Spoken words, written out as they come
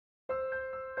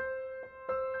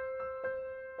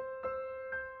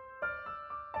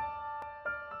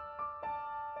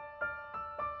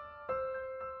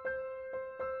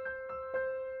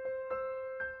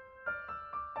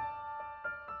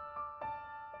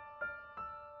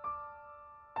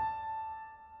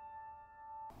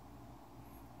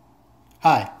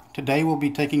Hi, today we'll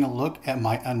be taking a look at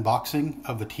my unboxing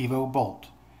of the Tivo Bolt.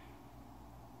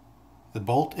 The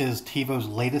Bolt is Tivo's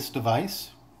latest device.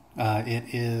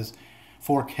 It is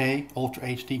 4K Ultra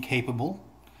HD capable.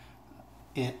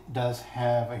 It does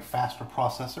have a faster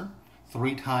processor,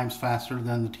 3 times faster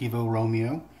than the Tivo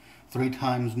Romeo, 3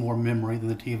 times more memory than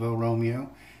the Tivo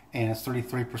Romeo, and it's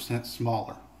 33%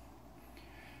 smaller.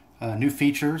 New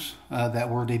features that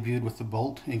were debuted with the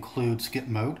Bolt include skip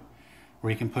mode, where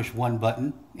you can push one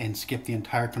button and skip the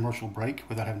entire commercial break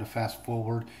without having to fast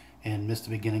forward and miss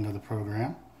the beginning of the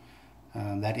program.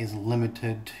 That is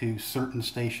limited to certain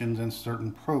stations and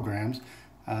certain programs,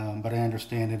 but I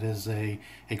understand it is a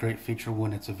great feature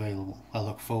when it's available. I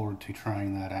look forward to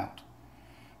trying that out.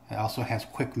 It also has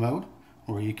quick mode,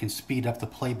 where you can speed up the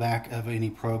playback of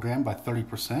any program by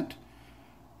 30%.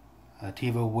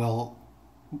 Tivo will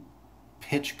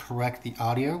pitch correct the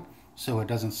audio so it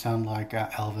doesn't sound like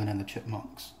Alvin and the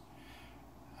Chipmunks.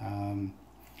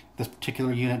 This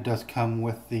particular unit does come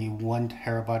with the 1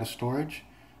 terabyte of storage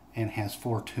and has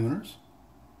 4 tuners.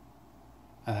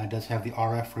 It does have the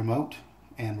RF remote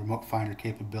and remote finder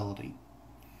capability.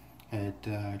 It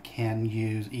can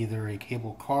use either a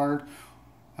cable card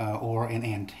or an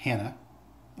antenna,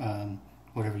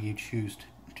 whatever you choose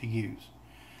to use.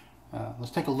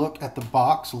 Let's take a look at the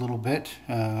box a little bit.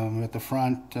 At the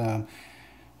front,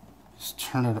 let's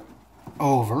turn it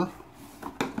over.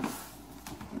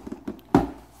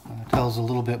 It tells a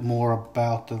little bit more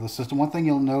about the system. One thing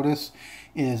you'll notice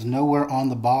is nowhere on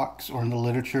the box or in the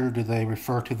literature do they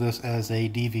refer to this as a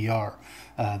DVR.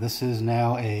 This is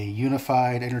now a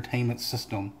unified entertainment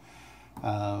system.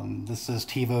 This is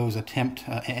Tivo's attempt,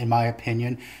 in my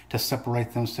opinion, to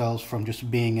separate themselves from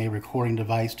just being a recording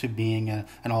device to being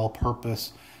an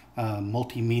all-purpose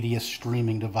multimedia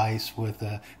streaming device with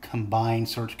combined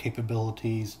search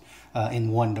capabilities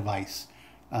in one device.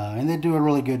 And they do a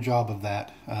really good job of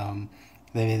that.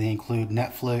 They include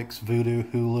Netflix,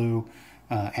 Vudu, Hulu,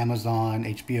 Amazon,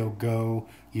 HBO Go,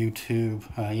 YouTube,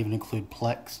 even include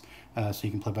Plex, so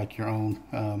you can play back your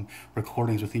own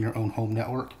recordings within your own home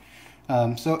network.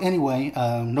 So anyway,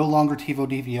 no longer Tivo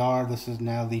DVR. This is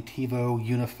now the Tivo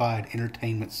Unified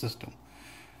Entertainment System.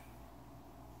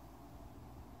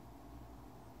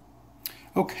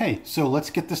 Okay, so let's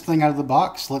get this thing out of the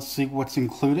box. Let's see what's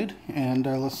included, and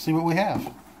let's see what we have.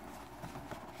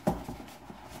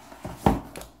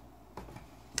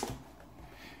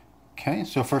 Okay,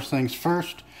 so first things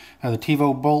first, the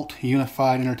Tivo Bolt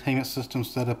Unified Entertainment System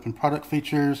setup and product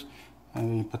features.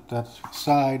 We put that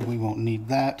aside. We won't need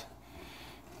that.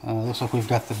 Looks like we've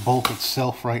got the bolt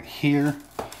itself right here.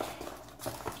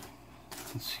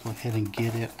 Let's go ahead and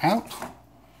get it out.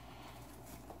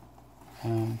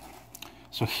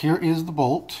 So here is the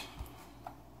bolt.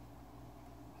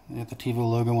 You got the Tivo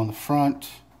logo on the front.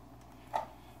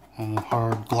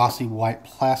 Hard glossy white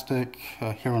plastic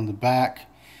here on the back.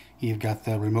 You've got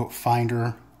the remote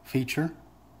finder feature.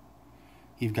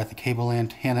 You've got the cable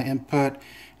antenna input,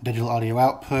 digital audio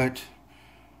output,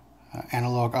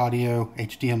 analog audio,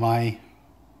 HDMI,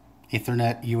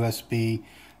 Ethernet, USB,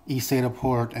 eSATA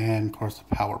port, and of course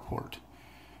the power port.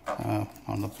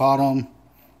 On the bottom,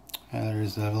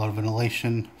 there's a lot of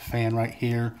ventilation fan right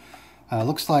here.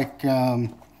 Looks like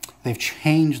they've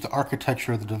changed the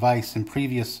architecture of the device. In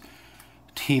previous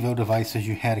Tivo devices,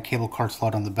 you had a cable card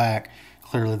slot on the back.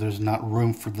 Clearly there's not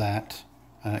room for that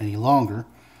any longer.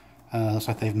 Looks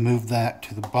like they've moved that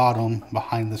to the bottom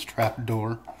behind this trap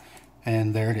door.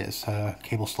 And there it is,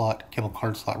 cable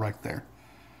card slot right there.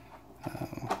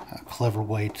 A clever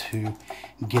way to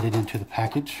get it into the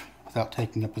package without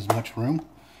taking up as much room.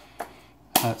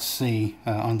 Let's see,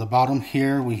 on the bottom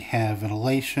here we have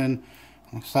ventilation.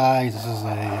 On the sides, this is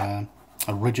a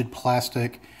rigid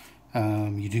plastic.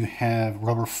 You do have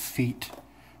rubber feet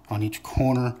on each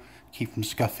corner, keep from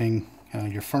scuffing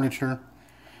your furniture.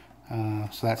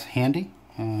 So that's handy.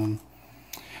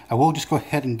 I will just go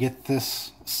ahead and get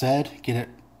this said, get it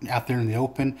out there in the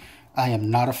open. I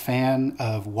am not a fan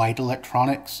of white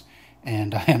electronics,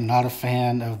 and I am not a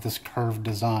fan of this curved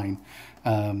design.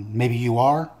 Maybe you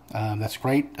are. That's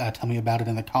great. Tell me about it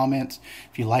in the comments.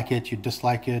 If you like it, you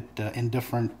dislike it,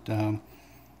 indifferent,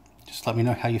 just let me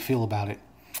know how you feel about it.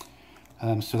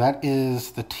 So that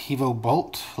is the Tivo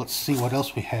Bolt. Let's see what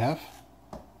else we have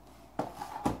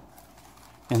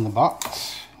in the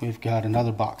box. We've got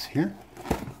another box here.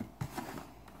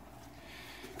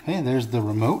 Okay, there's the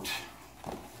remote.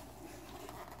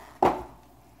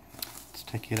 Let's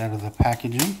take it out of the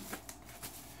packaging.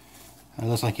 It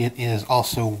looks like it is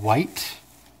also white.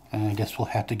 I guess we'll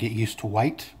have to get used to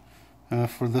white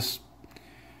for this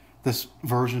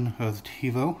version of the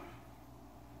Tivo.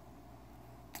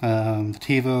 The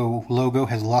Tivo logo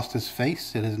has lost its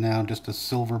face. It is now just a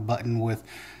silver button with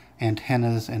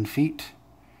antennas and feet.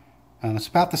 It's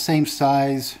about the same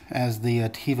size as the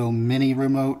Tivo Mini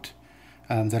remote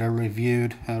that I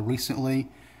reviewed recently.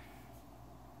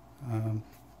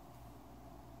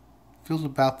 Feels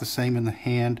about the same in the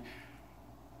hand.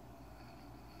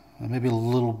 Maybe a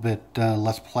little bit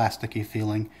less plasticky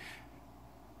feeling.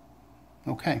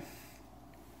 Okay.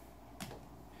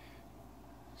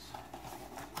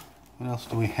 What else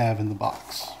do we have in the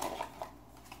box?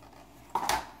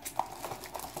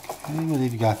 Okay,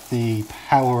 we've got the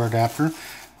power adapter.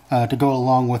 To go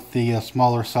along with the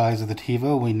smaller size of the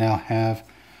Tivo, we now have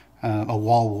a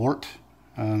wall wart.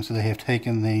 So they have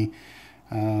taken the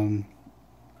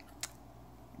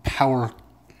power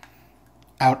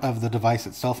out of the device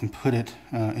itself and put it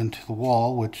into the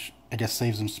wall, which I guess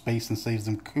saves them space and saves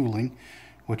them cooling,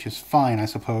 which is fine, I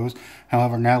suppose.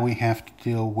 However, now we have to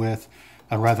deal with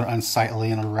a rather unsightly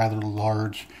and a rather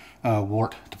large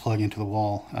wart to plug into the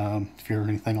wall. If you're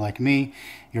anything like me,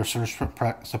 your surge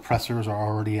suppressors are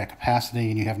already at capacity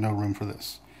and you have no room for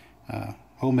this.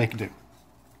 We'll make do.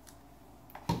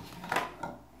 So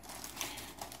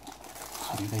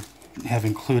they have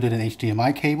included an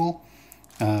HDMI cable.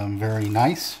 Very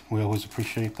nice. We always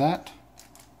appreciate that.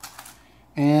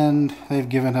 And they've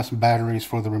given us batteries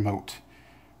for the remote.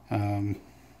 We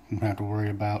don't have to worry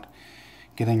about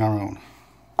getting our own.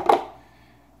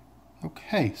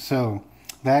 Okay, so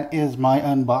that is my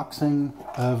unboxing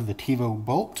of the Tivo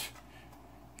Bolt.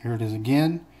 Here it is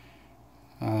again.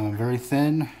 Very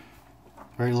thin,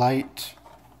 very light,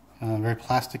 very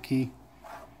plasticky.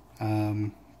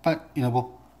 But, you know,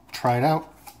 we'll try it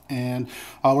out. And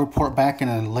I'll report back in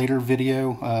a later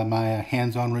video my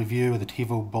hands-on review of the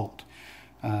Tivo Bolt.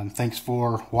 Thanks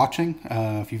for watching.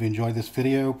 If you've enjoyed this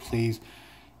video, please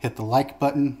hit the like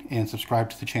button and subscribe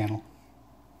to the channel.